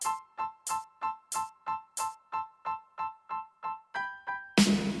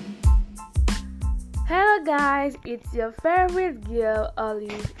Guys, it's your favorite girl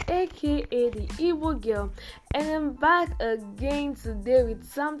Olive, aka the Igbo girl, and I'm back again today with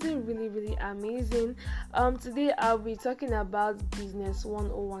something really amazing. Today I'll be talking about Business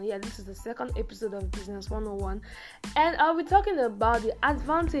 101. Yeah, this is the second episode of Business 101, and I'll be talking about the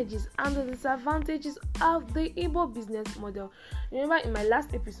advantages and the disadvantages of the Igbo business model. Remember, in my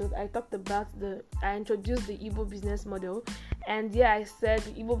last episode, I introduced the Igbo business model, and I said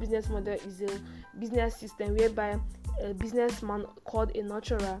the Igbo business model is a business system whereby a businessman called a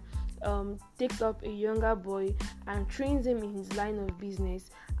nurturer takes up a younger boy and trains him in his line of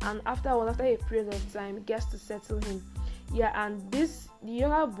business, and after a period of time gets to settle him. And the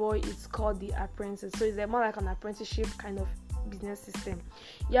younger boy is called the apprentice, so it's more like an apprenticeship kind of business system.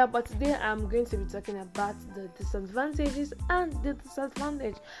 But today I'm going to be talking about the disadvantages and the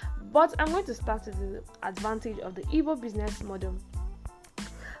disadvantage, but I'm going to start with the advantage of the Igbo business model.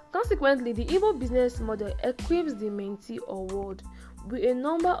 Consequently, the Igbo business model equips the mentee or ward with a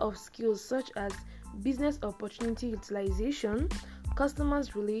number of skills such as business opportunity utilization,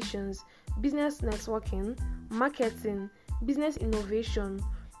 customers relations, business networking, marketing, business innovation,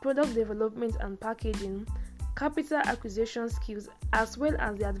 product development and packaging, capital acquisition skills, as well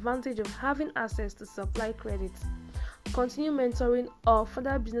as the advantage of having access to supply credit, continue mentoring or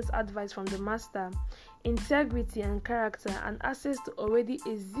further business advice from the master, integrity and character, and access to already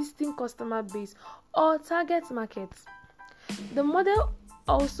existing customer base or target markets. The model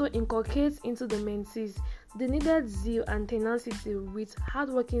also inculcates into the mentees the needed zeal and tenacity with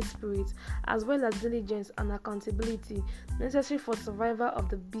hardworking spirit, as well as diligence and accountability necessary for survival of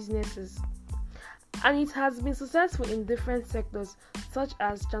the businesses. And it has been successful in different sectors such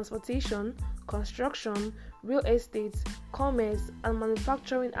as transportation, construction, real estate, commerce, and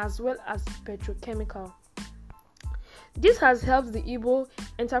manufacturing, as well as petrochemical. This has helped the Igbo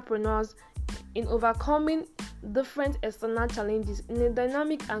entrepreneurs in overcoming different external challenges in a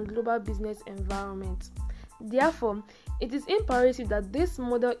dynamic and global business environment. Therefore, it is imperative that this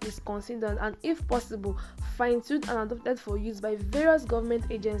model is considered and, if possible, fine-tuned and adopted for use by various government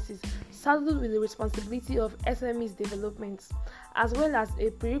agencies saddled with the responsibility of SMEs development, as well as a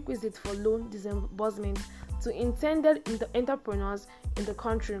prerequisite for loan disbursement to intended entrepreneurs in the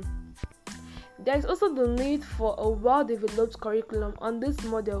country. There is also the need for a well-developed curriculum on this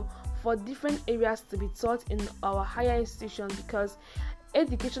model for different areas to be taught in our higher institutions, because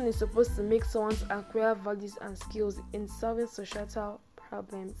education is supposed to make someone acquire values and skills in solving societal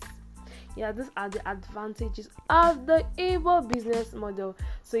problems. These are the advantages of the Igbo business model.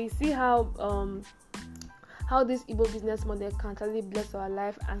 So you see how this Igbo business model can totally bless our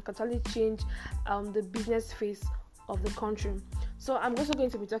life and can totally change the business face of the country. So I'm also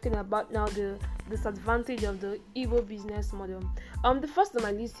going to be talking about now the disadvantage of the Igbo business model. The first on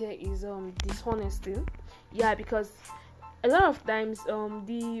my list here is dishonesty. Because a lot of times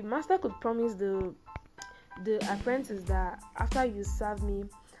the master could promise the apprentice that after you serve me,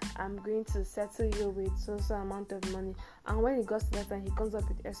 I'm going to settle you with so amount of money, and when it goes to that time, he comes up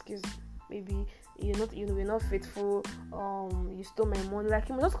with excuse. Maybe you were not faithful, you stole my money. Like,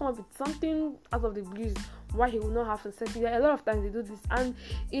 he must just come up with something out of the blues why he will not have to settle. A lot of times they do this, and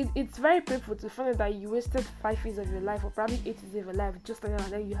it's very painful to find out that you wasted 5 years of your life, or probably 8 years of your life, just like that,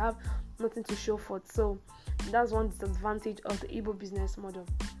 and then you have nothing to show for it. So that's one disadvantage of the Igbo business model.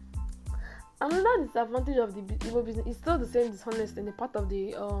 Another disadvantage of the Igbo business is still the same dishonesty in the part of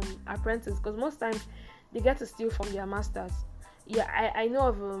the apprentice, because most times they get to steal from their masters. I know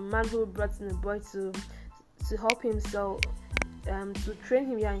of a man who brought in a boy to help him sell, to train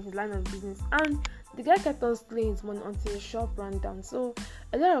him in his line of business, and the guy kept on stealing his money until his shop ran down. So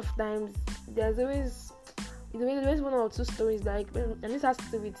a lot of times there's always one or two stories, like, and this has to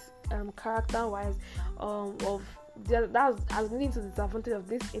do with character wise that has leading to the disadvantage of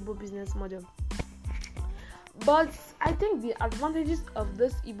this Igbo business model. But I think the advantages of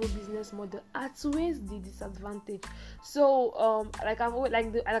this Igbo business model outweighs the disadvantage. So like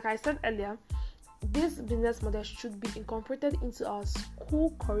I said earlier, this business model should be incorporated into our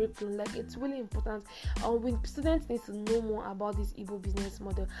school curriculum. Like, it's really important. Students need to know more about this Igbo business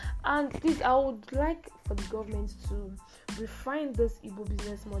model, and this I would like for the government to refine this Igbo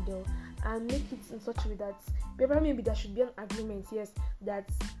business model and make it in such a way that maybe there should be an agreement. That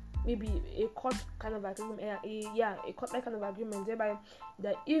maybe a court kind of agreement. A court like kind of agreement, thereby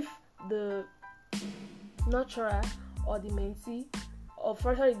that if the nurturer or the mentee, or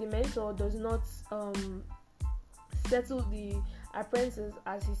further the mentor, does not settle the apprentice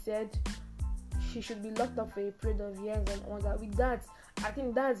as he said, she should be locked up for a period of years and all that. With that, I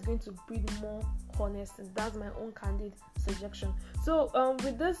think that is going to breed more honesty. That's my own candid suggestion. So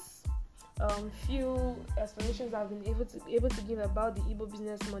with this few explanations I've been able to give about the Igbo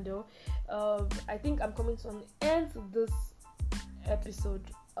business model. I think I'm coming to an end to this episode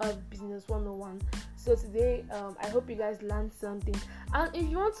of Business 101. So today, I hope you guys learned something. And if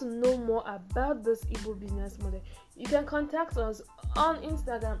you want to know more about this Igbo business model, you can contact us on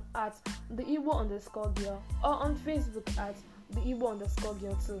Instagram at the Igbo_girl or on Facebook at the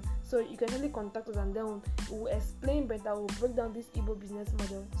Igbo_girl too. So you can really contact us, and then we'll explain better, we'll break down this Igbo business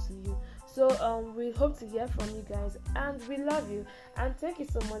model to you. So we hope to hear from you guys, and we love you, and thank you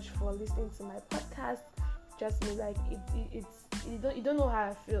so much for listening to my podcast. Trust me, like it's you don't know how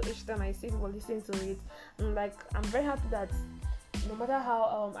I feel each time I see people listening to it. And like, I'm very happy that no matter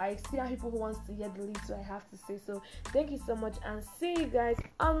how I see how people who wants to hear the little I have to say. So thank you so much, and see you guys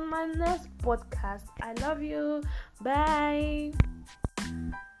on my next podcast. I love you. Bye.